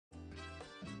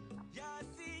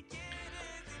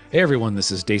Hey everyone,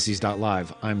 this is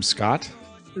Live. I'm Scott,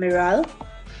 Miraal.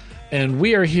 and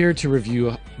we are here to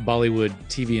review Bollywood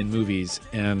TV and movies.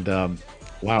 And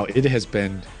wow, it has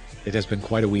been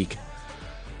quite a week.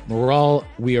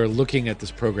 We are looking at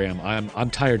this program. I'm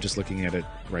tired just looking at it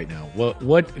right now.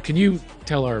 What can you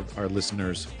tell our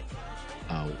listeners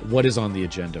what is on the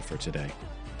agenda for today?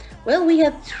 Well, we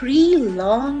have three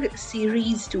long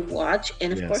series to watch,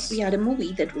 and of course, we Yes. had a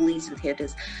movie that released in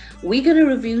theaters. We're going to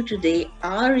review today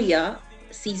Aarya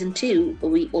season 2.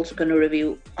 We're also going to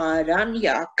review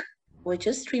Aranyak, which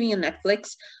is streaming on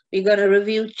Netflix. We're going to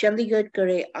review Chandigarh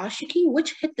Kare Aashiqui,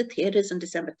 which hit the theaters on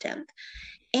December 10th,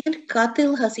 and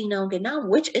Qatil Haseenaon,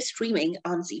 which is streaming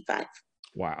on Z5.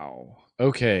 Wow.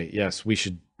 Okay. Yes, we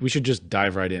should just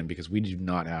dive right in because we do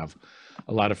not have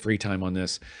a lot of free time on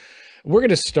this. We're going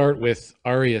to start with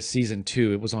Aria season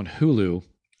 2. It was on Hulu,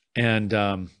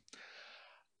 and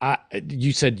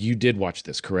you said you did watch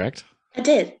this, correct? I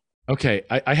did. Okay,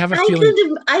 I have a I feeling. could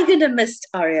have, I could have missed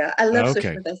Arya. I love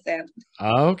Okay, Sushmita Sen.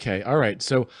 okay, all right.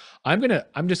 So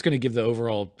I'm just gonna give the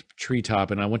overall treetop,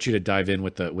 and I want you to dive in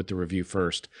with the review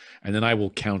first, and then I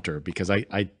will counter because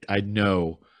I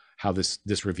know how this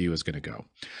review is gonna go.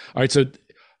 All right, so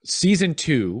season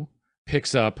 2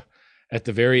 picks up at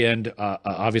the very end,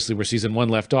 obviously where season 1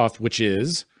 left off, which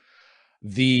is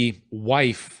the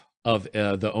wife of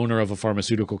the owner of a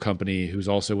pharmaceutical company who's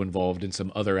also involved in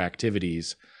some other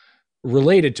activities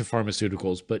related to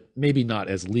pharmaceuticals, but maybe not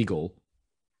as legal.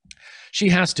 She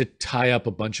has to tie up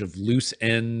a bunch of loose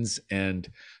ends and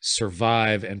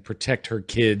survive and protect her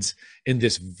kids in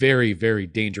this very, very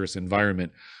dangerous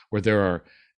environment where there are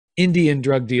Indian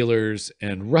drug dealers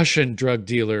and Russian drug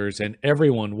dealers and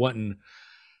everyone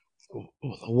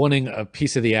wanting a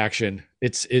piece of the action.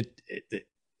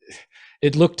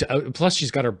 It looked. Plus,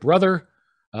 she's got her brother.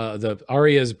 The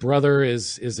Arya's brother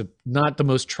is not the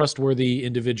most trustworthy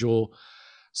individual.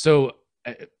 So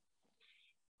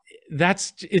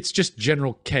it's just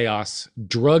general chaos,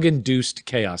 drug induced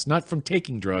chaos, not from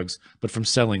taking drugs, but from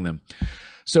selling them.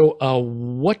 So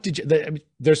what did you? I mean,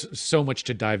 there's so much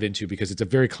to dive into because it's a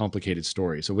very complicated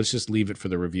story. So let's just leave it for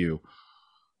the review.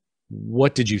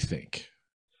 What did you think?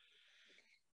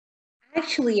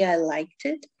 Actually, I liked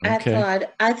it. Okay.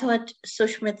 I thought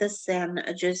Sushmita Sen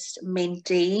just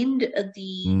maintained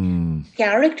the Mm,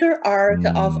 character arc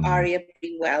of mm, Arya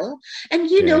pretty well. And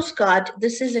okay. Scott,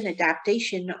 this is an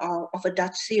adaptation of a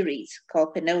Dutch series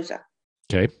called Penosa.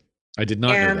 Okay. I did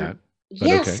not know And that, but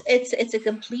yes, okay. it's a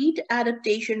complete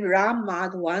adaptation. Ram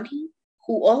Madhwani,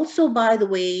 who also, by the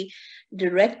way,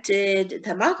 directed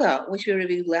Dhamaka, which we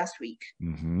reviewed last week,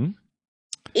 Hmm.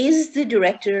 is the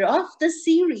director of the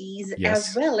series as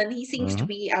Yes. well, and he seems to Uh-huh.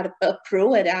 be a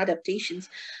pro at adaptations.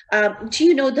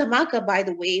 Dhamaka, by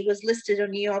the way, was listed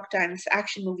on New York Times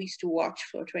Action Movies to Watch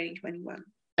for 2021.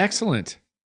 Excellent.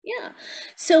 Yeah.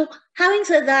 So, having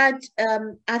said that,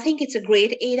 I think it's a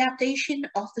great adaptation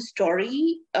of the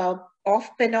story of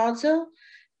Penosa,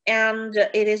 and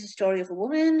it is a story of a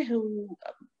woman who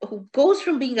goes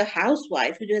from being a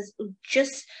housewife who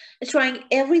just is trying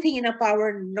everything in her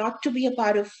power not to be a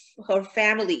part of her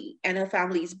family and her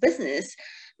family's business,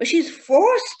 but she's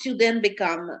forced to then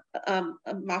become a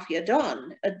mafia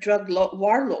don, a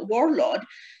warlord,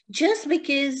 just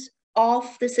because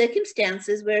of the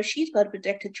circumstances where she's got to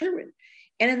protect her children.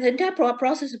 And in the entire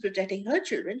process of protecting her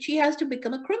children, she has to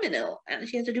become a criminal and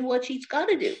she has to do what she's got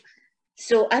to do.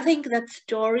 So I think that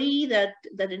story, that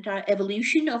entire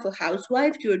evolution of a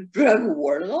housewife to a drug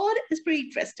warlord is pretty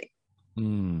interesting.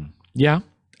 Mm. Yeah,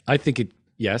 I think it,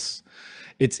 yes.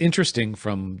 It's interesting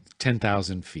from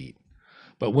 10,000 feet.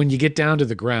 But when you get down to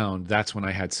the ground, that's when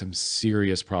I had some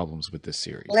serious problems with this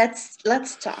series.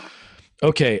 Let's talk.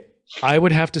 Okay, I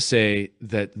would have to say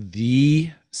that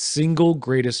the single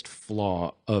greatest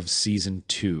flaw of season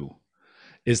 2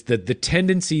 is that the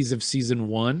tendencies of season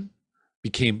 1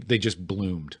 they just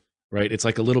bloomed, right? It's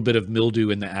like a little bit of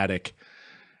mildew in the attic,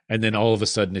 and then all of a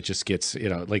sudden it just gets,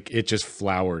 like it just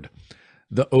flowered.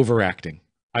 The overacting.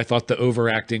 I thought the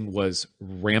overacting was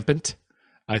rampant.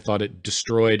 I thought it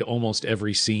destroyed almost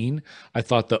every scene. I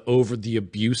thought the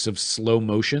abuse of slow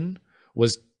motion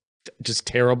was just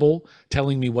terrible,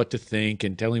 telling me what to think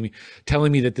and telling me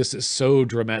that this is so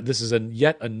dramatic. This is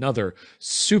yet another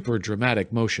super dramatic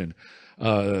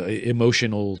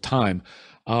emotional time.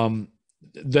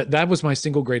 That was my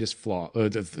single greatest flaw,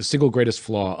 the single greatest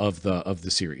flaw of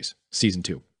the series, season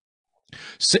 2.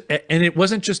 So, and it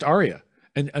wasn't just Arya,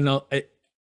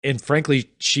 and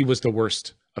frankly, she was the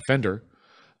worst offender.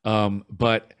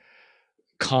 But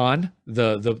Khan,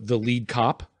 the lead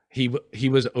cop, he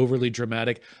was overly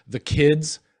dramatic. The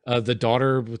kids, the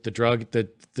daughter with the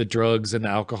drugs and the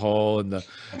alcohol and I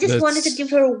just the wanted to give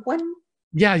her one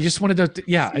yeah, you just wanted to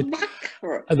yeah. smack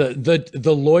her.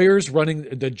 The lawyers running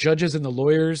the judges and the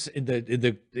lawyers in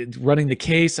the running the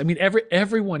case. I mean,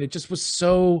 everyone. It just was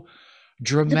so The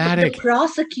dramatic.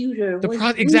 prosecutor was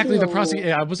Exactly the brutal. prosecutor.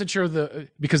 Yeah, I wasn't sure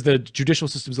because the judicial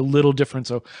system is a little different,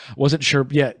 so I wasn't sure.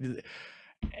 Yeah,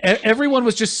 everyone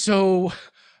was just so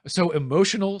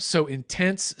emotional, so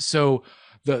intense, so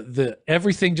the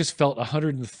everything just felt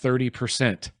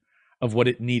 130% of what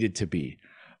it needed to be.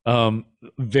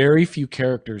 Very few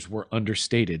characters were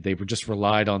understated. They were just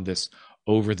relied on this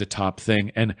over the top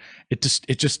thing, and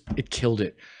it killed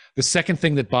it. The second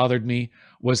thing that bothered me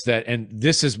was that, and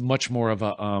this is more of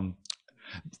a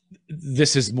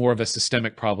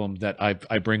systemic problem that I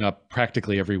bring up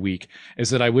practically every week, is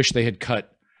that I wish they had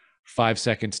cut 5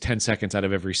 seconds, 10 seconds out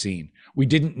of every scene. We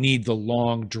didn't need the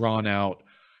long, drawn out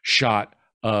shot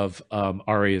of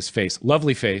Arya's face.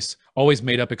 Lovely face, always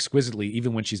made up exquisitely,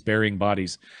 even when she's burying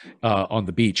bodies on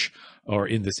the beach or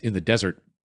in the desert.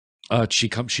 She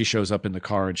shows up in the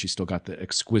car and she's still got the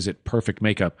exquisite, perfect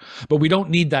makeup. But we don't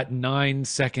need that 9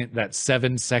 second, that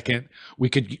 7 second.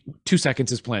 2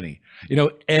 seconds is plenty.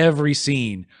 Every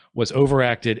scene was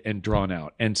overacted and drawn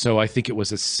out. And so I think it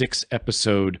was a 6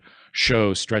 episode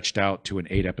show stretched out to an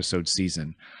 8 episode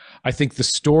season. I think the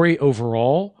story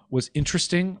overall was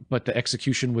interesting, but the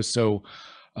execution was so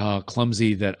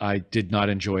clumsy that I did not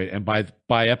enjoy it. And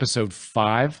by episode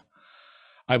 5,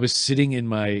 I was sitting in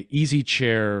my easy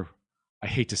chair. I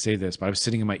hate to say this, but I was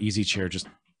sitting in my easy chair just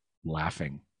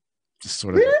laughing, just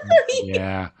sort of, Really?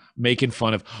 yeah, making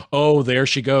fun of, oh, there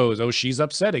she goes. Oh, she's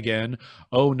upset again.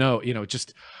 Oh, no,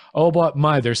 just, oh, but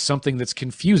there's something that's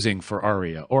confusing for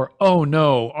Arya. Or, oh,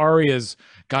 no, Arya's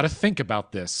got to think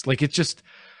about this. Like, it was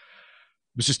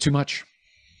just too much.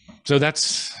 So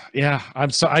that's, yeah,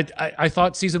 I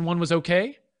thought season 1 was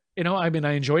okay. I mean,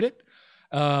 I enjoyed it.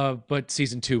 But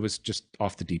season 2 was just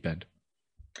off the deep end.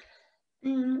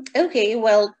 Okay,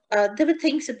 well, there were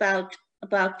things about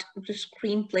the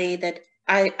screenplay that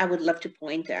I would love to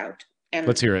point out, and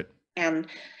Let's hear it. and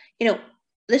you know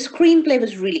the screenplay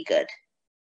was really good.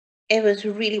 It was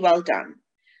really well done.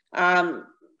 Um,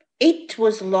 it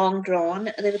was long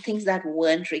drawn. There were things that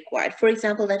weren't required. For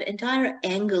example, that entire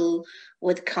angle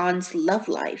with Khan's love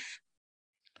life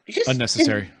just didn't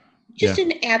Unnecessary. just Yeah.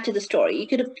 didn't add to the story. You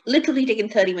could have literally taken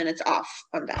 30 minutes off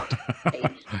on that.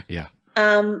 Right? Yeah.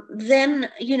 Then,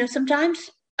 sometimes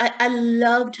I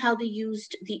loved how they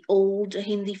used the old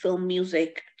Hindi film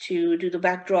music to do the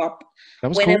backdrop. That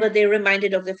was Whenever cool. they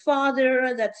reminded of their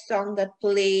father, that song that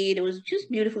played, it was just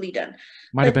beautifully done.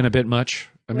 Might have But been a bit much.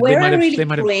 I mean, where I they really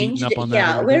might have beaten cringed, up on that a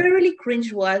yeah, little where I bit. really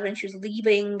cringed was when she was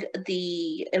leaving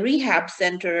the rehab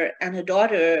center and her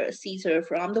daughter sees her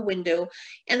from the window,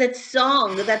 and that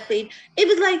song that played, it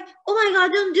was like, oh my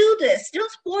God, don't do this.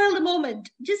 Don't spoil the moment.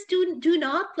 Just do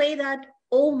not play that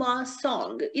Oma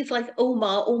song. It's like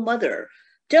Oma, oh mother.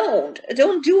 Don't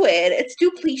do it. It's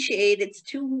too cliched. It's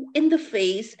too in the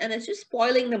face, and it's just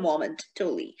spoiling the moment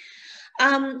totally. There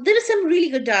are some really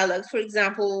good dialogues. For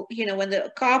example, when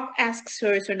the cop asks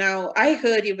her, so now I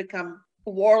heard you become a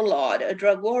warlord, a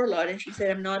drug warlord, and she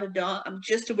said, I'm not a dog, I'm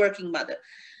just a working mother.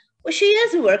 Well, she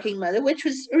is a working mother, which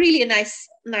was really a nice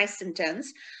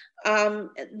sentence.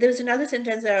 There's another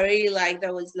sentence that I really like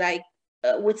that was like,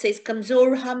 which says,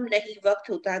 "Kamzor hum nahi waqt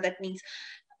hota." That means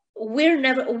we're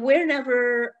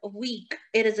never weak.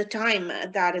 It is a time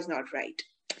that is not right.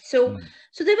 So Mm.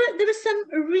 so there was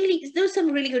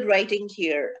some really good writing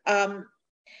here.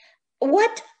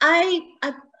 What I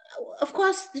of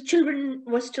course the children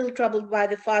were still troubled by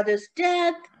the father's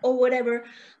death or whatever,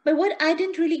 but what I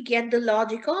didn't really get the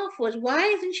logic of was why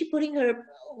isn't she taking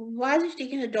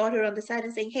her daughter on the side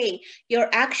and saying, hey, your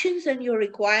actions and your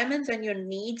requirements and your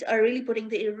needs are really putting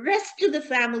the rest of the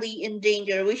family in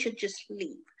danger. We should just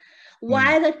leave. Mm.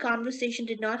 Why that conversation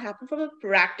did not happen from a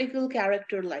practical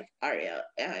character like Arya,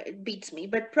 it beats me.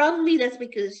 But probably that's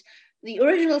because the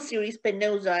original series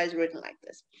Penosa is written like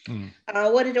this. Mm.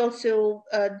 What it also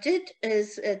did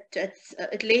is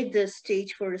it laid the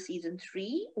stage for a season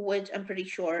 3, which I'm pretty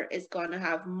sure is going to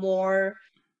have more.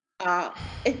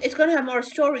 It's going to have more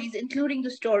stories, including the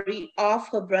story of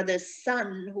her brother's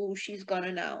son, who she's going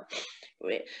to now.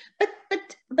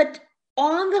 But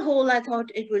on the whole, I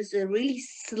thought it was a really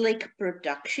slick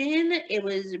production. It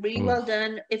was really Ooh. well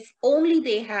done. If only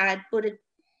they had put it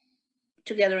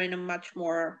together in a much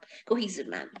more cohesive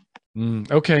manner.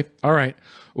 Okay. All right.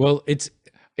 Well, it's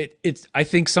I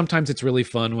think sometimes it's really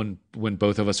fun when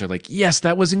both of us are like, yes,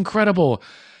 that was incredible.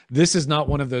 This is not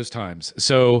one of those times.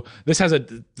 So there's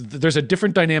a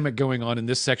different dynamic going on in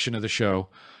this section of the show.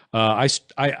 I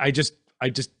just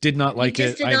did not You like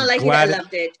just it. did not like it. I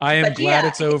loved it. I am But glad yeah,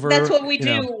 it's that's over. what we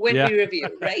do when Yeah. we review,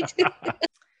 right?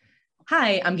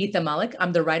 Hi, I'm Geeta Malik.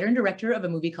 I'm the writer and director of a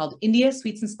movie called India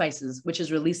Sweets and Spices, which is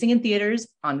releasing in theaters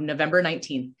on November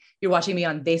 19th. You're watching me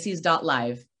on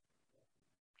Desis.live.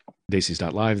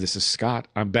 Desis.live. This is Scott.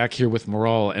 I'm back here with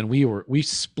Mirall, and we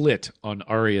split on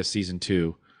Aarya season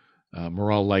 2.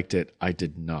 Mirall liked it. I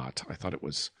did not. I thought it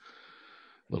was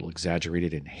a little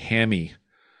exaggerated and hammy.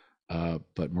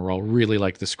 But Mirall really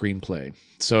liked the screenplay.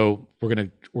 So we're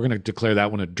gonna declare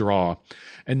that one a draw.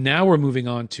 And now we're moving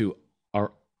on to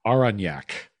our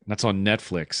Aranyak. That's on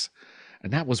Netflix.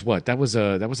 And that was what? That was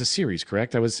a series,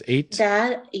 correct? That was 8.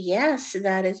 Yes,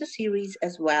 that is a series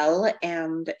as well,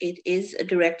 and it is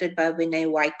directed by Vinay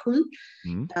Vaikul.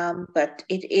 But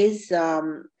it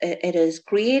is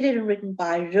created and written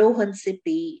by Rohan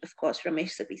Sippy, of course,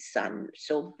 Ramesh Sippy's son.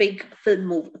 So big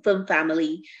film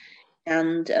family,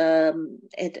 and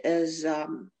it is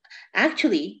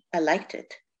actually I liked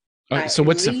it. All right, so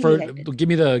what's the first? Give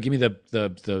me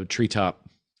the treetop.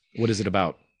 What is it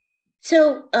about?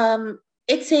 So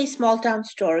it's a small town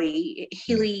story,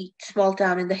 hilly small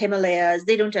town in the Himalayas.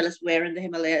 They don't tell us where in the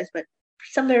Himalayas, but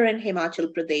somewhere in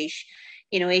Himachal Pradesh,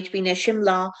 HP near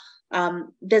Shimla.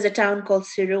 There's a town called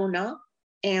Sirona,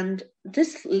 and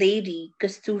this lady,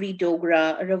 Kasturi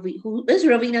Dogra, who is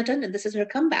Ravina Tandon, this is her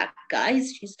comeback,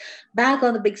 guys. She's back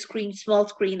on the big screen, small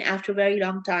screen, after a very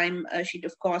long time. She'd,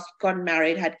 of course, gotten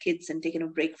married, had kids, and taken a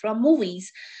break from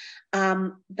movies.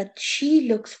 But she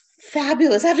looks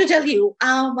fabulous. I have to tell you,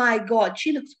 oh my God,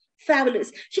 she looks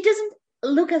fabulous. She doesn't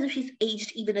look as if she's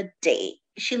aged even a day.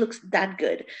 She looks that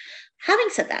good. Having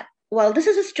said that, well, this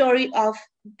is a story of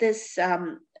this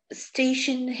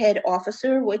station head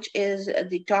officer, which is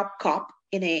the top cop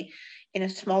in a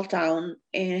small town,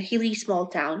 in a hilly small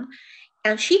town.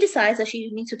 And she decides that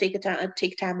she needs to take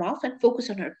time off and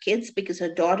focus on her kids because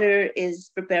her daughter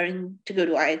is preparing to go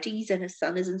to IITs and her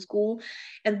son is in school.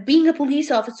 And being a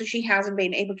police officer, she hasn't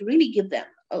been able to really give them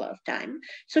a lot of time.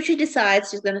 So she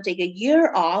decides she's going to take a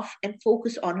year off and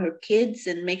focus on her kids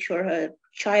and make sure her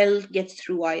child gets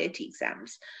through IIT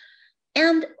exams.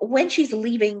 And when she's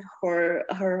leaving her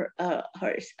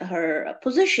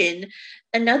position,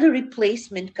 another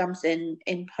replacement comes in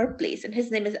her place, and his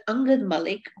name is Angad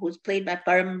Malik, who's played by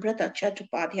Parambrata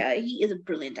Chattopadhyay. He is a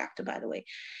brilliant actor, by the way.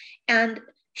 And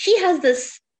she has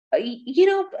this,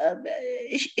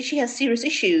 she has serious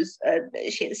issues.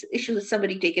 She has issues with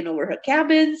somebody taking over her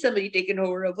cabin, somebody taking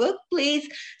over her workplace,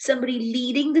 somebody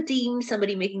leading the team,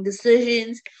 somebody making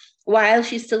decisions while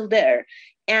she's still there.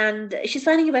 And she's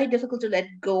finding it very difficult to let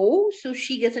go, so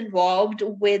she gets involved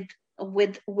with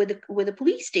a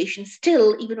police station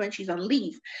still, even when she's on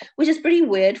leave, which is pretty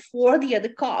weird for the other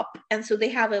cop. And so they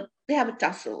have a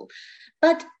tussle.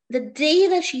 But the day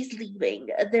that she's leaving,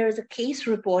 there is a case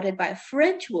reported by a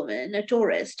French woman, a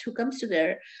tourist, who comes to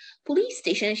their police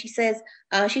station, and she says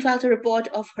she filed a report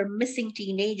of her missing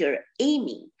teenager,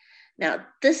 Amy. Now,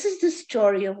 this is the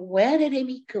story of where did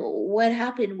Amy go? What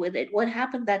happened with it? What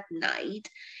happened that night?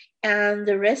 And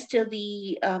the rest of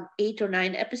the 8 or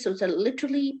 9 episodes are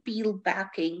literally peel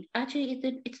backing. Actually,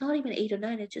 it's not even 8 or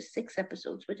 9, it's just 6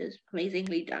 episodes, which is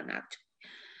amazingly done,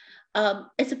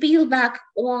 actually. It's a peel back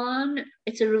on,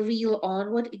 it's a reveal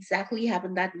on what exactly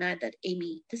happened that night that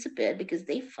Amy disappeared, because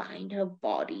they find her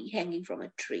body hanging from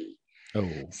a tree. Oh.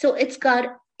 So it's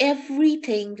got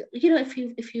everything,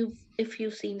 if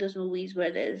you've seen those movies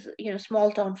where there's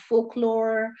small town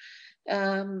folklore,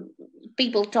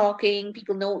 people talking,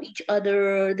 people know each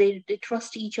other, they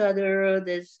trust each other,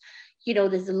 there's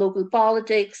the local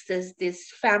politics, there's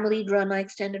this family drama,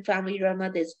 extended family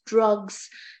drama, there's drugs.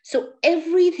 So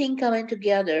everything coming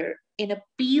together in a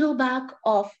peel back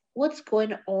of what's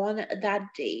going on that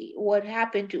day, what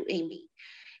happened to Amy,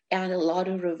 and a lot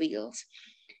of reveals.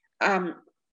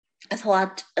 I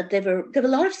thought there were a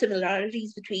lot of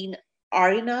similarities between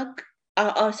Aranyak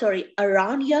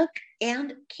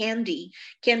and Candy.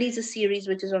 Candy is a series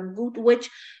which is on Voot, which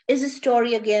is a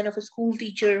story again of a school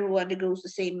teacher who undergoes the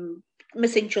same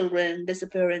missing children,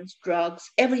 disappearance,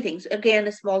 drugs, everything. So again,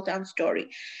 a small town story.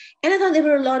 And I thought there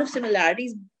were a lot of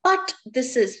similarities, but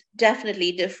this is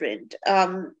definitely different.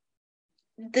 The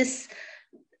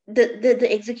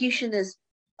execution is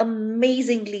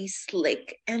amazingly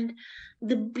slick, and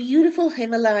the beautiful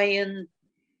Himalayan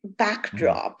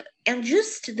backdrop, and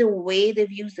just the way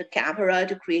they've used the camera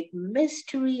to create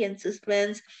mystery and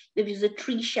suspense. They've used the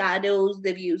tree shadows,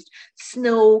 they've used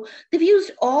snow, they've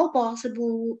used all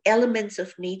possible elements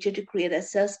of nature to create a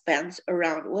suspense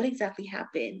around what exactly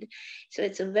happened. So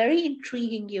it's a very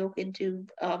intriguing yoke into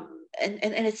and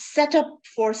it's set up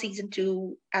for season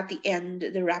 2 at the end,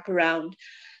 the wraparound.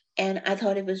 And I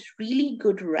thought it was really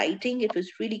good writing, it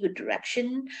was really good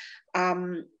direction.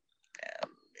 um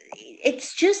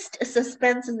it's just a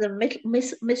suspense and a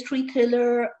mystery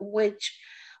thriller which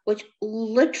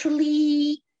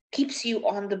literally keeps you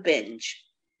on the binge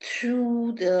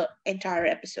through the entire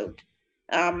episode,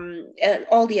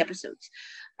 all the episodes.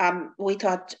 We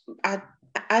thought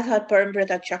I thought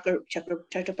Parambrata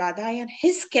Chattopadhyay and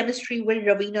his chemistry with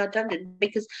Ravina Tandon,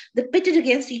 because they pitted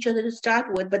against each other to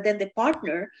start with, but then they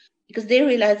partner because they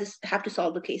realize they have to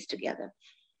solve the case together.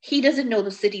 He doesn't know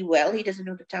the city well, he doesn't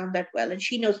know the town that well, and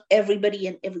she knows everybody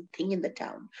and everything in the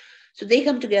town. So they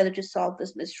come together to solve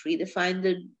this mystery. They find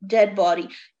the dead body,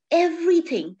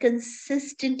 everything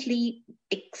consistently,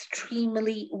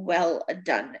 extremely well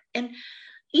done. And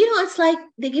it's like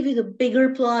they give you the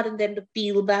bigger plot and then the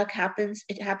peel back happens.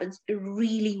 It happens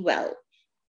really well.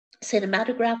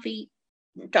 Cinematography,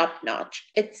 top notch.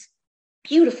 It's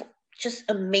beautiful, just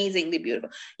amazingly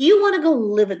beautiful. You want to go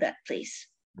live in that place.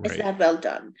 It's that well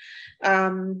done.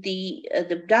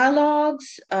 The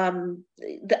dialogues,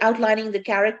 the outlining the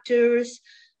characters,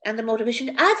 and the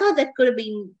motivation. I thought that could have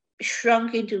been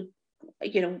shrunk into,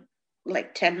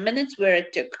 like 10 minutes, where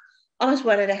it took almost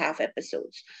 1.5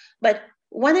 episodes. But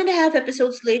 1.5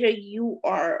 episodes later, you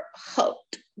are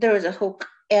hooked. There is a hook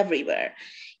everywhere.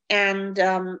 And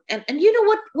you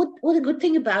know what a good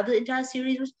thing about the entire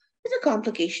series was? It's a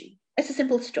complication. It's a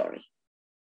simple story.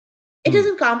 It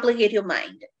doesn't complicate your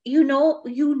mind. You know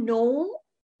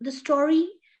the story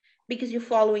because you're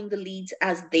following the leads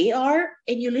as they are,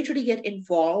 and you literally get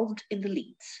involved in the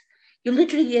leads. You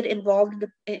literally get involved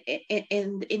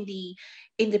in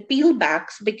the peel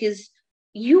backs, because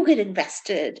you get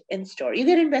invested in story. You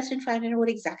get invested in finding out what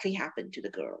exactly happened to the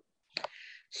girl.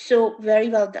 So very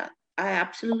well done. I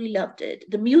absolutely loved it.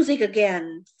 The music,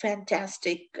 again,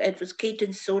 fantastic. It was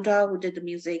Ketan Soda who did the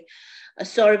music.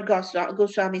 Saurav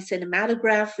Goswami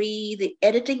cinematography. The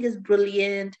editing is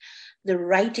brilliant. The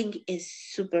writing is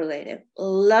superlative.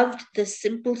 Loved the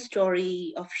simple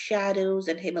story of shadows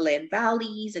and Himalayan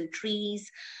valleys and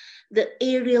trees. The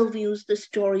aerial views, the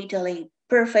storytelling,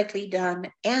 perfectly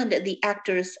done. And the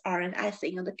actors are an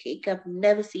icing on the cake. I've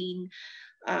never seen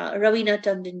Ravina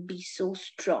Tandon be so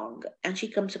strong, and she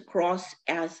comes across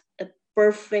as a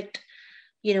perfect,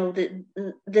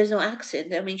 there's no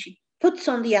accent. I mean, she puts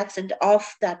on the accent of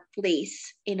that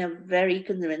place in a very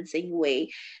convincing way.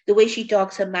 The way she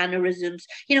talks, her mannerisms.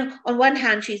 On one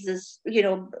hand, she's this,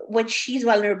 when she's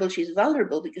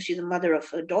vulnerable because she's a mother of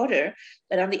a daughter.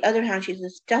 But on the other hand, she's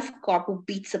this tough cop who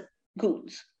beats up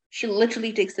goons. She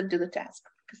literally takes them to the task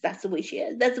because that's the way she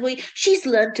is. That's the way she's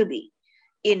learned to be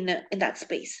in that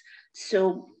space.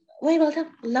 So very well done.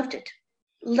 Loved it.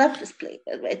 Loved this play.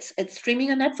 It's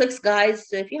streaming on Netflix, guys.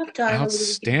 So if you have time,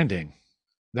 outstanding.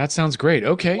 That sounds great.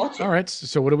 Okay. All right.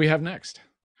 So what do we have next?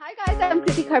 Hi guys, I'm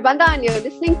Kriti Kharbanda and you're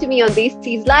listening to me on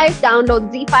Desislive.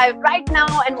 Download Z5 right now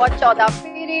and watch Chauda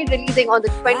Fere releasing on the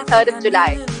 23rd of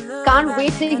July. Can't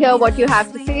wait to hear what you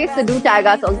have to say, so do tag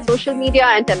us on social media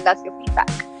and tell us your feedback.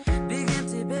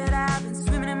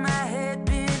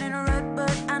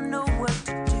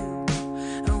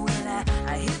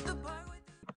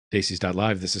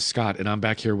 Desis.live, this is Scott, and I'm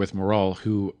back here with Mirall,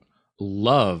 who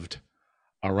loved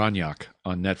Aranyak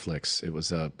on Netflix. It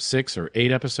was a 6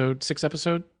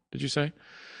 episode, did you say?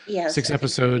 Yeah. 6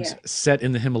 episodes, set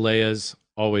in the Himalayas,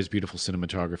 always beautiful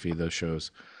cinematography, those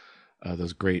shows,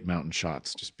 those great mountain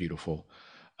shots, just beautiful.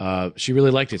 She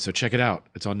really liked it, so check it out.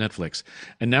 It's on Netflix.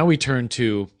 And now we turn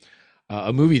to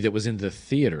a movie that was in the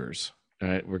theaters. All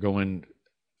right, we're going...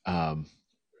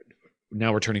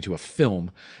 now we're turning to a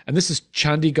film, and this is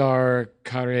Chandigarh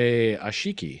Kare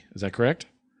Aashiqui. Is that correct?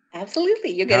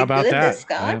 Absolutely. You're getting good at this,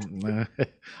 Scott.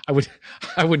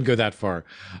 I wouldn't go that far.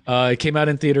 It came out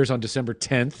in theaters on December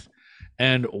 10th.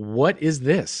 And what is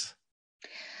this?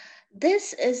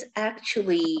 This is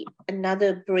actually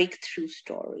another breakthrough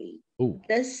story. Ooh.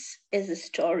 This is a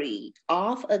story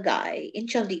of a guy in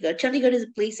Chandigarh. Chandigarh is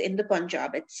a place in the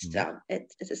Punjab. It's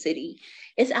a city.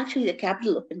 It's actually the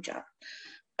capital of Punjab.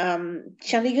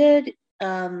 Chandigarh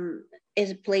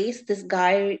is a place. This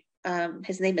guy,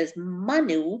 his name is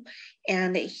Manu,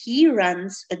 and he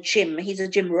runs a gym. He's a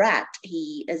gym rat.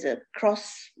 He is a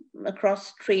cross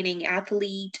training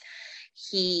athlete.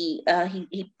 He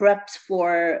preps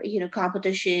for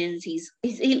competitions.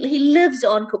 He lives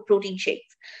on protein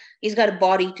shakes. He's got a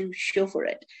body to show for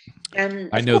it. And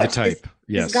I know the type.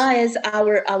 Yes. This guy is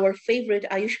our favorite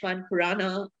Ayushmann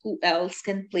Khurrana. Who else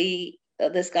can play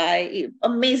this guy?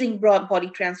 Amazing broad body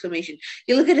transformation.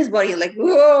 You look at his body, you're like,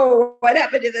 whoa, what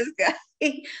happened to this guy?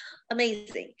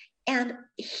 Amazing. And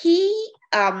his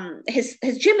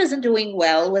gym isn't doing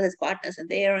well with his partners, and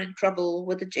they are in trouble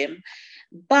with the gym.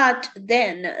 But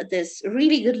then this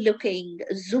really good looking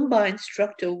Zumba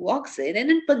instructor walks in,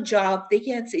 and in Punjab, they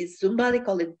can't say Zumba, they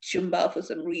call it Jumba for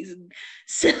some reason.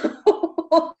 So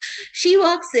she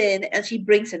walks in and she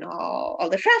brings in all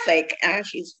the traffic, and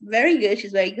she's very good.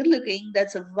 She's very good looking.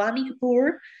 That's a Vani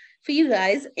Kapoor for you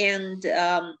guys. And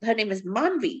her name is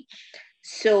Manvi.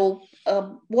 So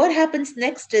what happens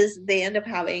next is they end up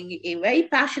having a very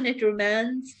passionate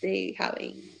romance.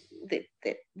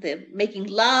 They're making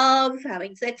love,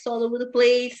 having sex all over the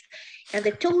place, and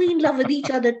they're totally in love with each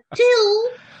other till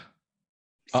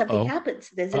something happens.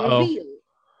 There's a reveal.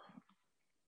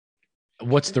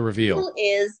 What's the reveal? The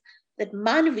reveal is that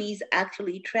Manvi is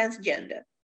actually transgender.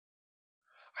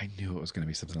 I knew it was going to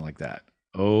be something like that.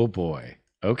 Oh boy.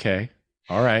 Okay.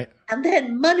 All right. And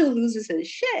then Manu loses his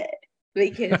shit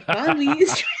because Manvi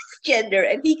is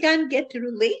transgender and he can't get to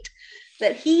relate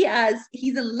that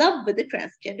he's in love with a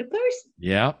transgender person.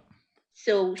 Yeah.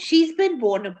 So she's been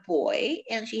born a boy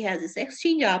and she has this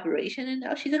exchange operation and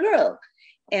now she's a girl.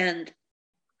 And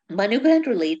Manu can't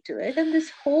relate to it. And this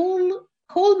whole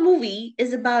movie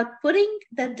is about putting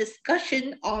that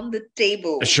discussion on the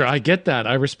table. Sure, I get that.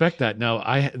 I respect that. Now,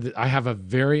 I have a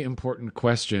very important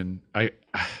question.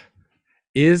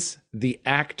 Is the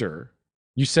actor,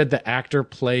 you said the actor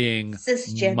playing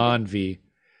cisgender Manvi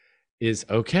is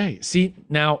okay. See,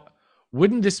 now,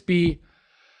 wouldn't this be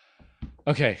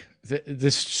okay?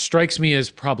 This strikes me as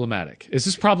problematic. Is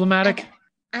this problematic?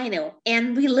 I know,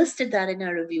 and we listed that in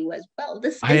our review as well.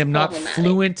 I am not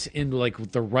fluent in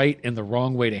like the right and the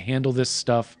wrong way to handle this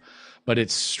stuff, but it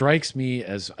strikes me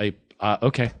as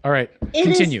okay. All right,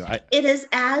 continue. It is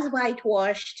as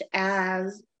whitewashed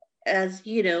as a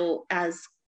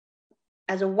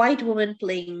white woman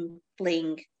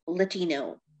playing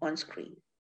Latino on screen.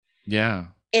 Yeah.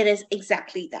 It is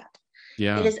exactly that.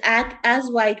 Yeah. It is as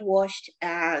whitewashed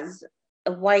as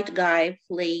a white guy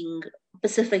playing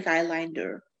Pacific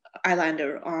Islander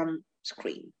on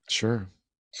screen. Sure.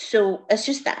 So it's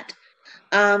just that.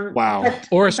 Wow.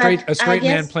 Or a straight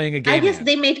man playing a gay man. I guess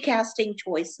they made casting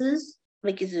choices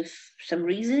because of some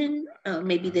reason.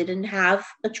 Maybe they didn't have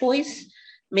a choice.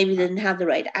 Maybe they didn't have the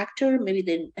right actor. Maybe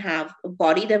they didn't have a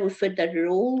body that would fit that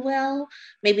role well.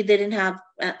 Maybe they didn't have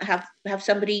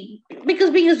somebody,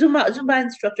 because being a Zumba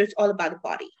instructor is all about the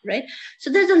body, right? So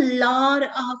there's a lot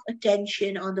of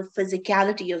attention on the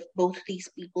physicality of both these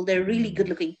people. They're really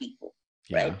good-looking people,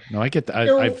 right? No, I get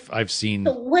that. I've seen.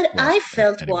 So what I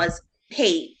felt was,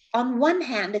 hey, on one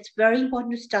hand, it's very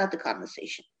important to start the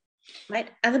conversation. Right,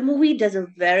 and the movie does a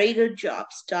very good job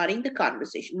starting the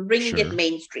conversation, bringing it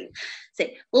mainstream.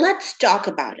 Say, let's talk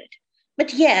about it.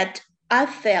 But yet, I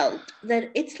felt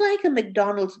that it's like a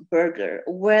McDonald's burger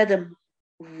where the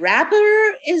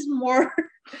wrapper is more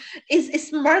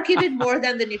is marketed more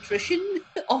than the nutrition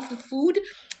of the food,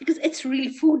 because it's really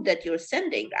food that you're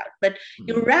sending out. But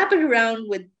you wrap it around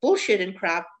with bullshit and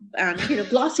crap and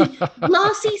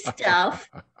glossy stuff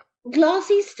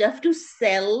to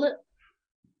sell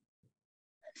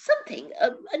something,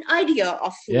 an idea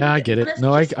of food. Yeah, I get it.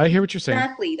 No, I hear what you're saying.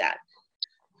 Exactly that.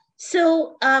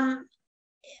 So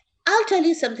I'll tell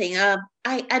you something. I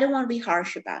don't want to be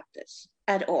harsh about this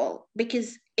at all,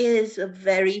 because it is a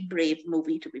very brave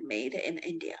movie to be made in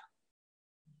India.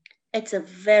 It's a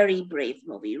very brave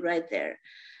movie right there.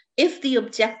 If the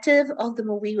objective of the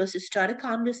movie was to start a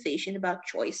conversation about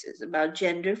choices, about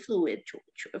gender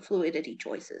fluidity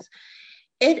choices,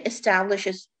 it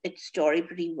establishes its story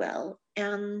pretty well,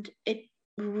 and it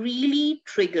really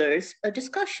triggers a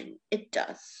discussion. It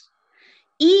does.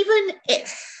 Even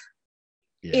if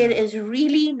it is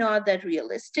really not that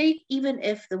realistic, even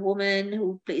if the woman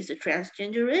who plays the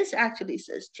transgender is actually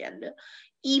cisgender,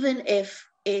 even if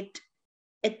it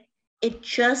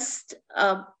just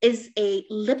is a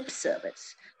lip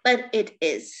service, but it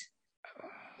is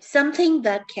something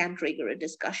that can trigger a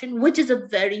discussion, which is a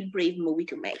very brave movie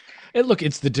to make. And look,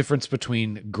 it's the difference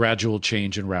between gradual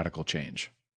change and radical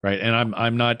change, right? And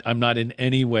I'm not in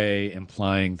any way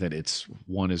implying that it's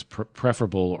one is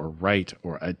preferable or right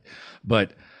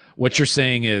but what you're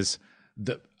saying is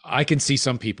that I can see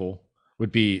some people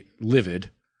would be livid,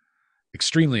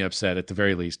 extremely upset at the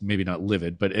very least, maybe not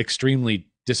livid, but extremely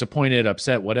disappointed,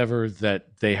 upset, whatever,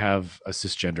 that they have a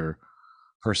cisgender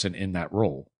person in that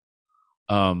role.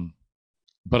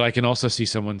 But I can also see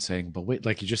someone saying, but wait,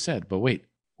 like you just said, but wait,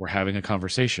 we're having a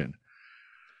conversation.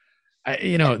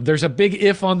 There's a big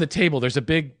if on the table. There's a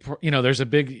big,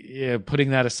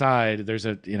 putting that aside. There's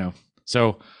a,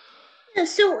 so. Yeah,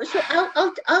 so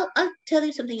I'll tell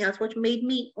you something else, which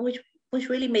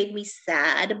really made me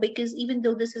sad, because even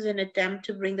though this is an attempt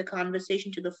to bring the conversation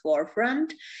to the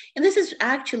forefront, and this is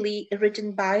actually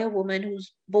written by a woman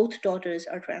whose both daughters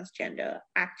are transgender,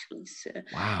 actually. So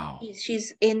wow.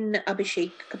 She's in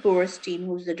Abhishek Kapoor's team,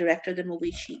 who's the director of the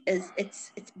movie.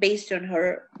 It's based on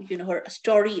her, her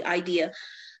story idea.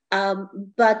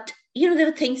 But there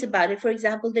are things about it. For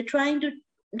example, they're trying to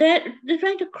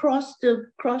cross the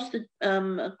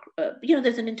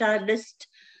there's an entire list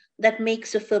that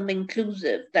makes a film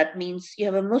inclusive. That means you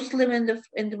have a Muslim in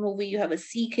the movie, you have a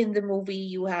Sikh in the movie,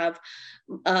 you have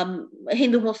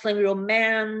Hindu-Muslim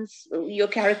romance, your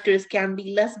characters can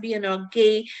be lesbian or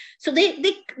gay. So they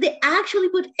actually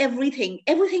put everything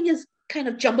is kind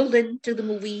of jumbled into the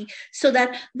movie, so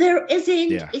that there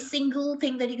isn't a single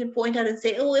thing that you can point out and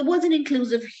say, oh, it wasn't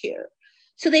inclusive here.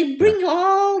 So they bring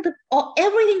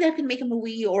everything that can make a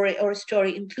movie or a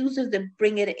story inclusive. They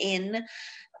bring it in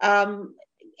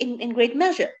great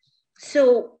measure.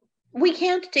 So we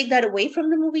can't take that away from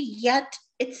the movie, yet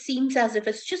it seems as if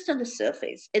it's just on the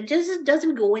surface. It just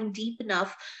doesn't go in deep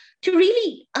enough to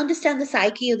really understand the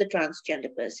psyche of the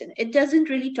transgender person. It doesn't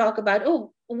really talk about,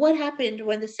 oh, what happened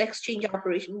when the sex change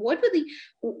operation? What are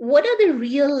the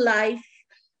real life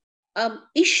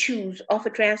issues of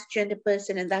a transgender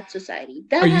person in that society?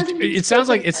 It sounds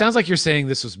like you're saying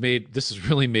this is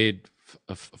really made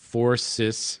for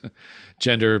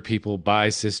cisgender people by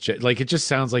cisgender. Like, it just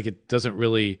sounds like it doesn't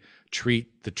really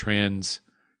treat the trans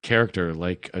character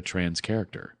like a trans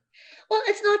character. Well,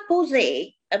 it's not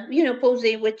Pose,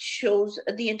 Pose, which shows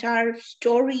the entire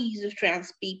stories of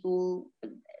trans people,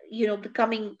 the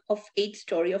coming of age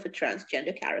story of a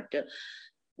transgender character.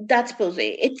 That's Pose.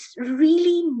 It's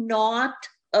really not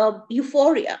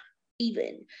Euphoria,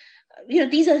 even.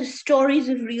 These are stories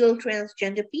of real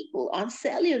transgender people on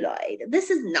celluloid. This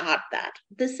is not that.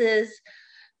 This is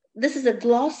a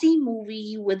glossy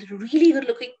movie with really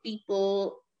good-looking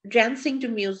people dancing to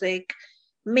music,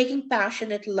 making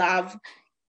passionate love,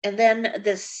 and then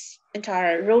this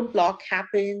entire roadblock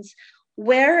happens,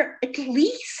 where at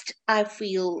least I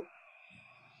feel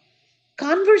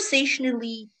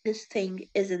conversationally this thing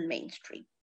isn't mainstream.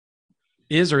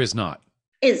 Is or is not?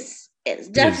 Is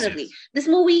definitely. This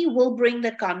movie will bring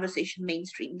that conversation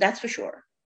mainstream, that's for sure.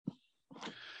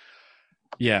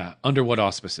 Yeah, under what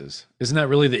auspices? Isn't that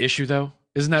really the issue, though?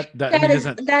 Isn't that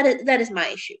that is my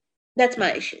issue. That's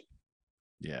my issue.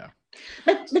 Yeah.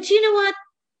 But you know what?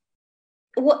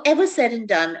 Whatever said and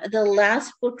done, the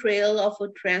last portrayal of a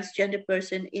transgender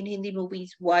person in Hindi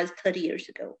movies was 30 years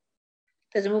ago.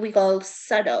 There's a movie called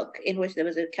Sadak, in which there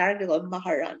was a character called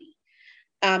Maharani.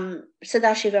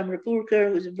 Sadashivam Rapurkar,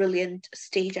 who's a brilliant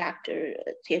stage actor,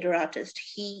 theater artist,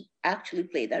 he actually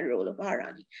played that role of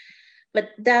Maharani.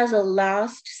 But that's the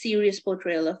last serious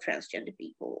portrayal of transgender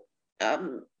people.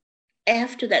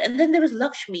 After that, and then there was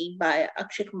Lakshmi by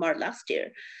Akshay Kumar last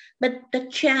year. But the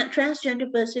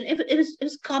transgender person, it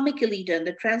was comically done.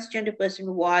 The transgender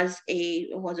person was a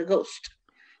ghost.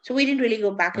 So we didn't really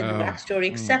go back in the backstory,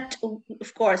 except,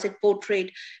 of course, it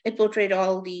portrayed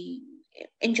all the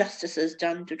injustices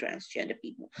done to transgender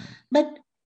people. But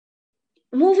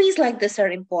movies like this are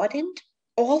important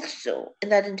also in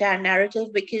that entire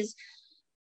narrative, because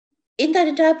in that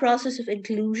entire process of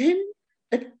inclusion,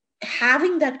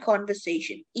 having that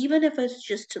conversation, even if it's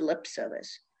just to lip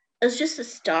service, is just the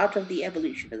start of the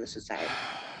evolution of the society.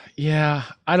 Yeah,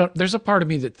 there's a part of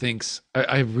me that thinks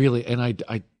I'm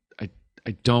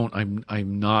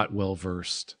not well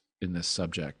versed in this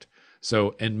subject.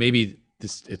 So, and maybe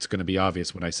it's going to be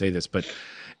obvious when I say this, but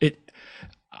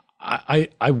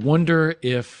I wonder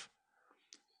if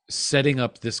setting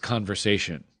up this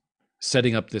conversation,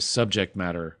 setting up this subject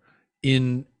matter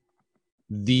in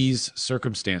these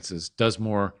circumstances does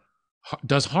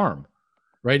harm,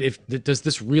 right? Does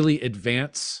this really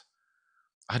advance?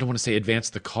 I don't want to say advance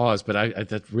the cause, but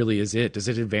that really is it. Does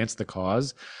it advance the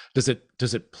cause? Does it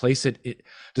does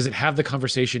it have the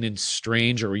conversation in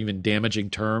strange or even damaging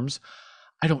terms?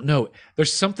 I don't know.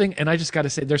 There's something, and I just got to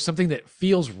say, there's something that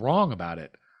feels wrong about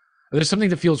it. There's something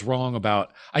that feels wrong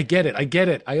about. I get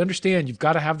it. I understand. You've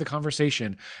got to have the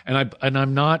conversation, and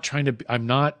I'm not trying to. I'm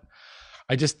not.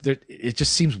 It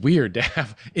just seems weird to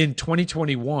have in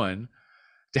 2021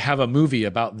 to have a movie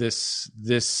about this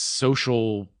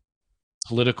social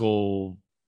political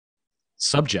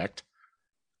subject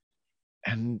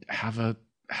and have a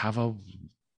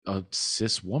a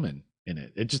cis woman in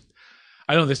it. It just,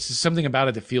 I don't know, there's something about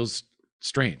it that feels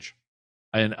strange.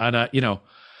 And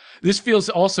this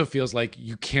also feels like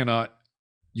you cannot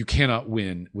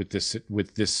win with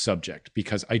this subject,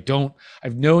 because I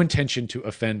have no intention to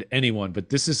offend anyone, but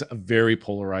this is a very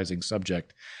polarizing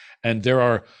subject. And there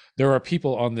are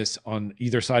people on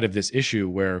either side of this issue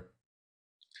where,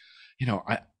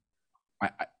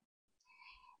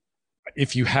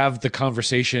 if you have the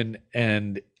conversation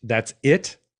and that's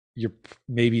it, you're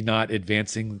maybe not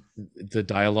advancing the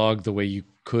dialogue the way you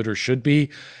could or should be.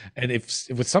 And if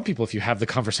with some people, if you have the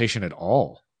conversation at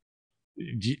all,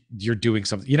 you're doing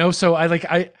something, so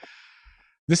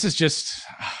this is just,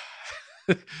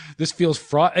 this feels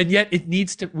fraught, and yet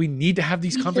we need to have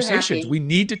these conversations. We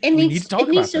need to talk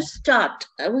about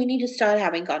them. We need to start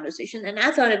having conversation. And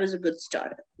I thought it was a good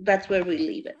start. That's where we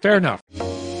leave it. Fair enough.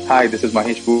 Hi, this is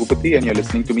Mahesh Bhupati, and you're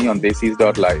listening to me on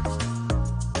Desislive.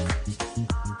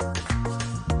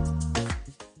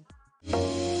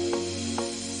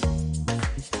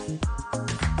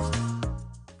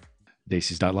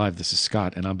 Desislive. This is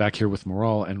Scott, and I'm back here with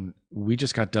Mirall, and we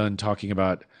just got done talking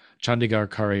about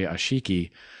Chandigarh Kare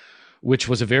Aashiqui, which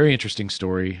was a very interesting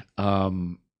story.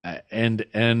 And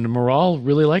Mirall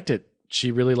really liked it.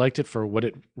 She really liked it for what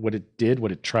it did,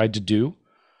 what it tried to do.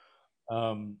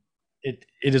 It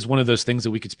is one of those things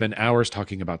that we could spend hours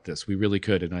talking about this. We really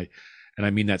could, and I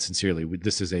mean that sincerely. It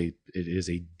is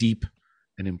a deep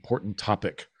and important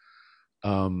topic.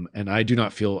 And I do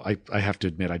not feel, I have to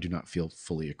admit, I do not feel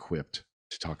fully equipped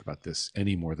to talk about this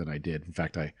any more than I did. In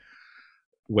fact, I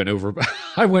went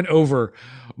over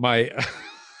my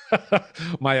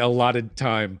my allotted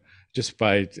time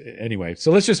anyway.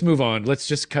 So let's just move on. Let's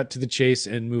just cut to the chase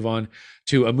and move on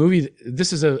to a movie.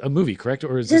 This is a movie, correct?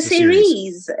 Or is this a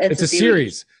series? It's a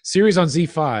series on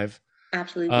Z5.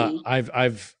 Absolutely.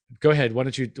 Go ahead. Why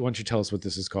don't you tell us what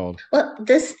this is called? Well,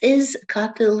 this is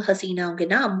Qatil Haseenaon,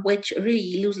 Naam, which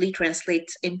really loosely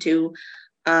translates into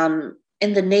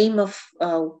in the name of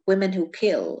women who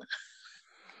kill.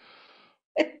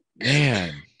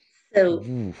 Man. So,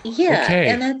 yeah, okay.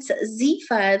 And that's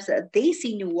Z5's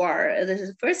Desi Noir. This is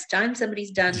the first time somebody's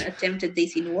done attempted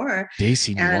Desi Noir.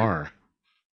 Desi Noir.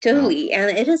 Totally. Wow.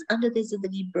 And it is under the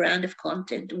Zindagi brand of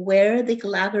content where they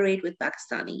collaborate with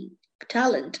Pakistani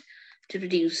talent to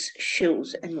produce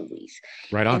shows and movies.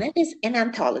 Right on. And it is an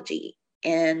anthology.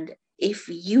 And if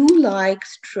you like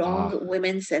strong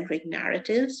women-centric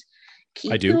narratives,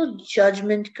 keep your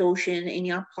judgment caution in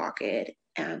your pocket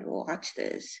and watch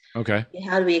this. Okay. You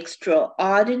have to be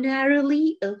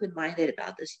extraordinarily open-minded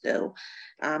about this, though.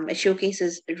 It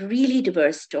showcases really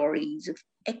diverse stories of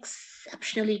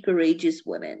exceptionally courageous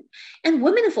women and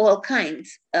women of all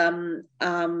kinds. They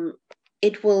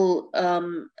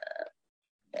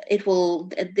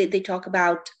talk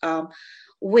about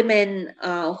women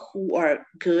who are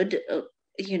good.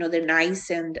 They're nice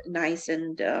and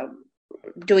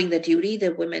doing the duty.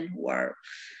 The women who are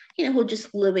who are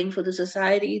just living for the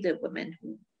society, the women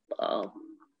who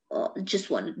just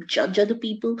want to judge other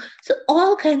people. So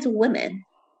all kinds of women.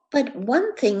 But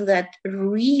one thing that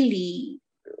really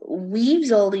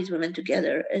weaves all these women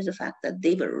together is the fact that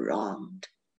they were wronged.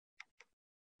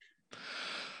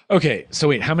 Okay, so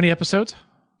wait, how many episodes?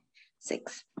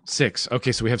 6.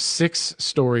 Okay, so we have 6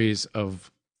 stories of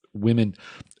women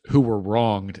who were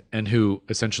wronged and who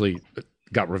essentially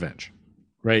got revenge.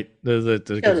 Right? Totally.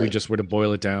 If we just were to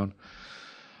boil it down.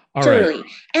 All totally.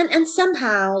 Right. And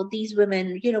somehow these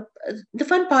women, the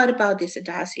fun part about this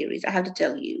entire series, I have to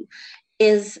tell you,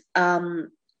 is all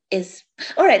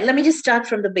right, let me just start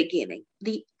from the beginning.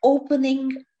 The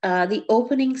opening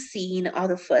scene of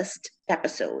the first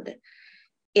episode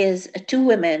is 2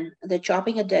 women, they're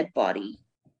chopping a dead body.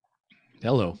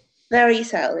 Hello. Very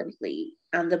silently.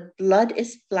 And the blood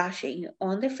is splashing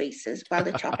on their faces while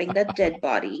they're chopping that dead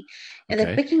body. And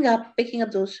they're picking up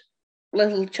those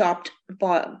little chopped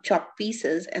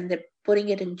pieces, and they're putting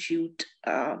it in jute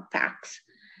packs.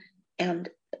 And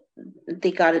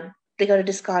they gotta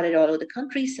discard it all over the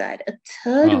countryside. A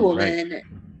third woman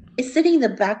is sitting in the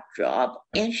backdrop,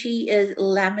 and she is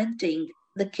lamenting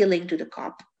the killing to the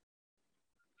cop.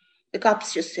 The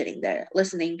cop's just sitting there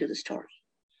listening to the story.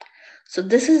 So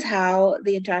this is how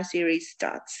the entire series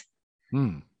starts.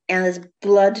 And there's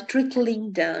blood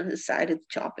trickling down the side of the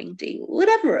chopping table.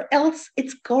 Whatever else,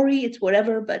 it's gory, it's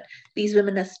whatever, but these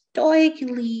women are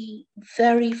stoically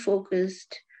very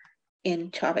focused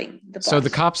in chopping the body. So the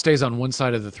cop stays on one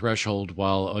side of the threshold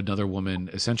while another woman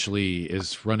essentially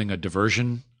is running a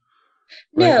diversion.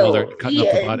 No, don't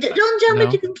jump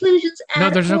into conclusions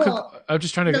at all. I'm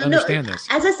just trying to understand this.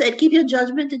 As I said, keep your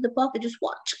judgment in the pocket, just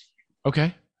watch.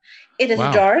 Okay. It is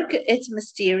Wow. dark. It's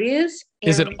mysterious.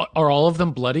 Are all of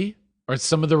them bloody? Are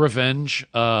some of the revenge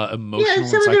emotional Yeah, and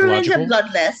some of the revenge are psychological?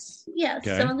 bloodless. Yeah,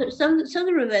 Okay. some of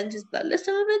the revenge is bloodless.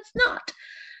 Some of it's not.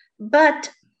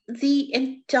 But the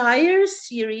entire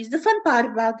series, the fun part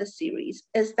about the series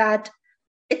is that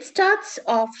it starts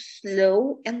off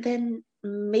slow, and then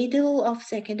middle of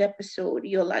second episode,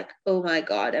 you're like, oh my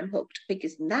god, I'm hooked,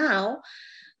 because now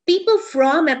people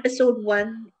from episode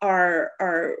one are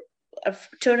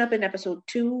turn up in episode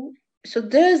two. So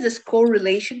there's this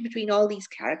correlation between all these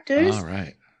characters All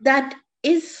right. that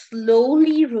is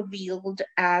slowly revealed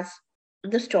as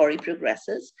the story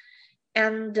progresses,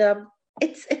 and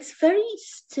it's very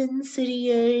Sin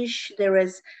City-ish. There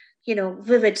is,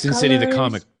 vivid Sin colors. City, the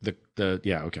comic, the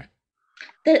yeah, okay.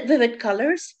 The vivid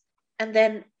colors, and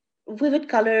then vivid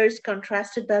colors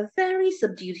contrasted by very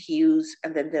subdued hues,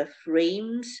 and then the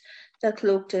frames that are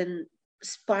cloaked in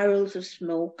spirals of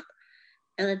smoke,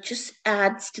 and it just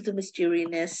adds to the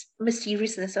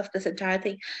mysteriousness of this entire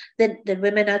thing. Then the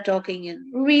women are talking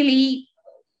in really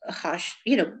harsh,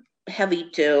 heavy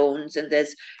tones, and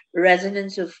there's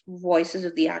resonance of voices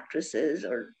of the actresses,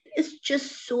 or it's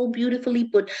just so beautifully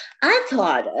put. I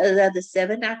thought that the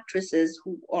seven actresses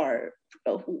who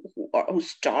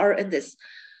star in this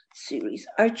series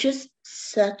are just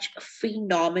such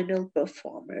phenomenal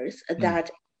performers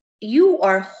that you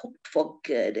are hooked for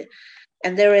good.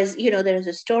 And there is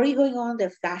a story going on, there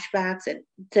are flashbacks, and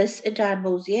this entire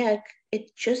mosaic,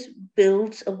 it just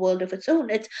builds a world of its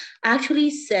own. It's actually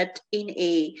set in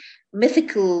a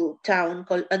mythical town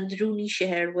called Andruni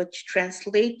Sheher, which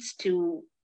translates to,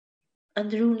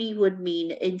 Andruni would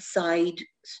mean inside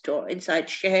store. Inside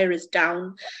Sheher is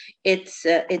town. It's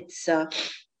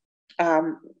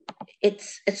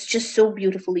just so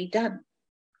beautifully done.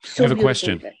 So I have a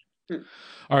beautifully question. done.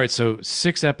 All right, so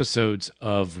 6 episodes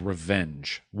of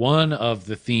revenge. One of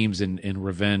the themes in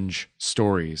revenge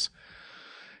stories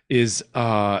is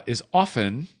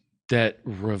often that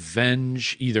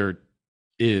revenge either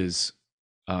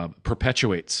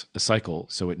perpetuates a cycle,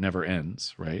 so it never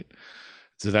ends, right?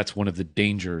 So that's one of the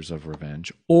dangers of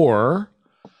revenge. Or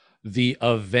the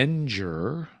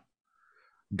avenger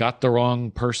got the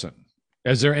wrong person.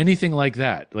 Is there anything like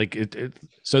that? Like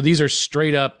so these are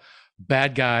straight up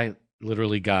bad guy,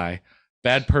 literally guy,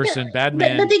 bad person, bad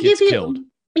man but they gets give you, killed.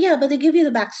 Yeah, but they give you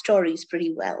the backstories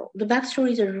pretty well. The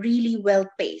backstories are really well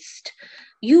paced.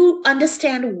 You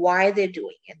understand why they're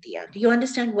doing it at the end. You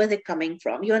understand where they're coming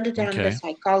from. You understand the Okay.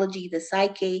 psychology, the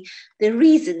psyche. The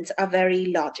reasons are very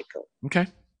logical. Okay.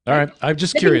 All right. I'm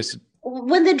just curious.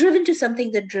 When they're driven to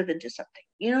something, they're driven to something.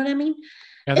 You know what I mean?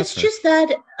 Yeah, that's It's just that,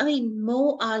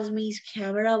 Mo Azmi's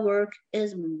camera work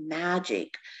is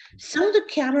magic. Some of the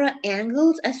camera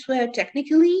angles, I swear,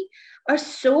 technically, are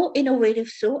so innovative,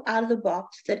 so out of the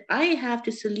box, that I have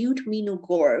to salute Meenu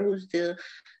Gore, who's the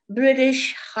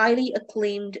British, highly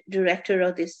acclaimed director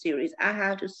of this series. I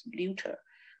have to salute her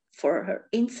for her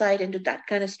insight into that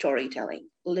kind of storytelling,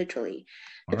 literally.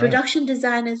 The All right. production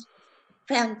design is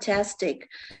fantastic.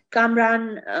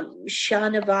 Kamran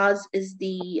Shahnawaz is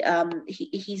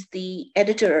he's the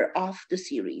editor of the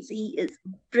series. He is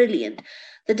brilliant.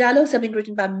 The dialogues have been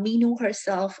written by Meenu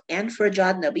herself and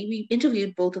Farjad Nabi. We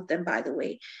interviewed both of them, by the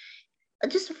way.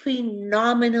 Just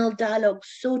phenomenal dialogue,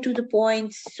 so to the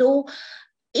point. So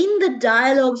in the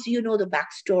dialogues, you know the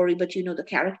backstory, but you know the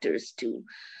characters too.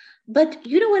 But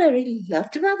you know what I really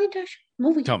loved about the entire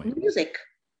movie? Tell me. Music.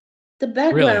 The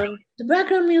background, the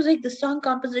background music, the song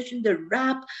composition, the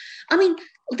rap. I mean,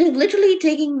 they've literally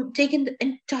taken the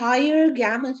entire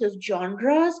gamut of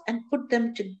genres and put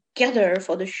them together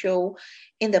for the show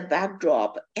in the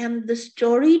backdrop. And the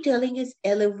storytelling is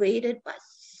elevated by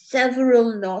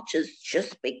several notches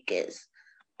just because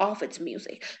of its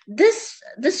music. This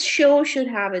show should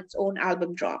have its own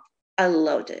album drop. I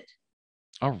loved it.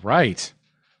 All right.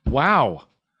 Wow.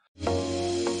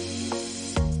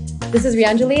 This is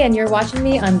Rianjali, and you're watching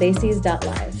me on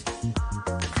Desislive.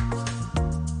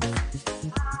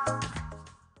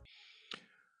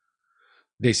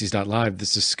 Desislive.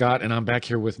 This is Scott, and I'm back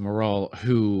here with Mirall,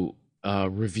 who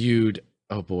reviewed.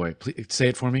 Oh boy, please say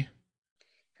it for me.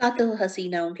 Qatil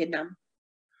Haseenaon ke Naam.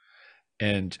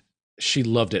 And she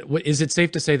loved it. Is it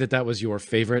safe to say that that was your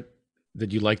favorite?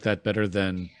 That you liked that better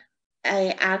than?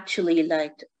 I actually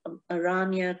liked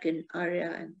Aranyak and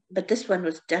Aarya, but this one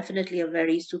was definitely a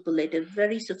very superlative,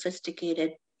 very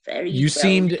sophisticated, very. You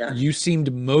well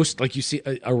seemed most like you see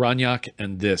Aranyak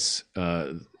and this.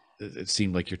 It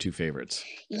seemed like your two favorites.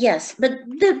 Yes, but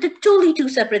they're totally two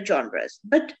separate genres.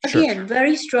 But again, Sure.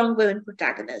 very strong women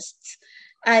protagonists.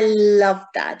 I love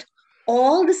that.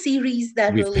 all the series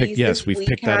that We've released picked this we've week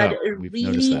picked that had up. We've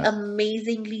noticed really that.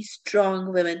 amazingly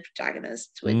strong women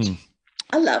protagonists, which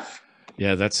I love.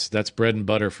 Yeah, that's bread and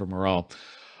butter for Mirall.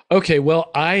 Okay,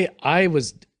 well, I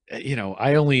was,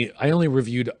 I only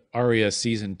reviewed Aarya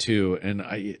season 2,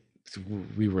 and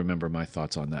we remember my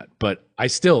thoughts on that. But I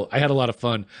had a lot of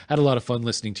fun. Had a lot of fun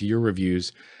listening to your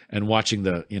reviews and watching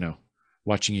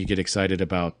watching you get excited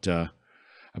about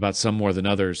some more than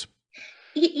others.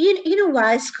 You know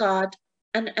why, Scott?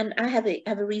 And I have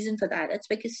a reason for that. It's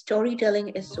because storytelling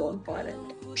is so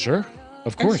important. Sure,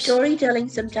 of And course. storytelling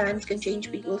sometimes can change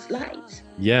people's lives.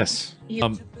 Yes.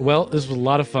 Well, this was a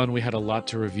lot of fun. We had a lot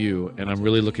to review, and I'm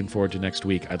really looking forward to next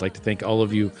week. I'd like to thank all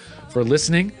of you for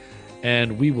listening,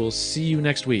 and we will see you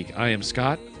next week. I am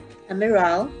Scott. I'm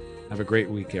Miraal. Have a great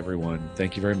week, everyone.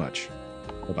 Thank you very much.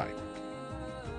 Bye-bye.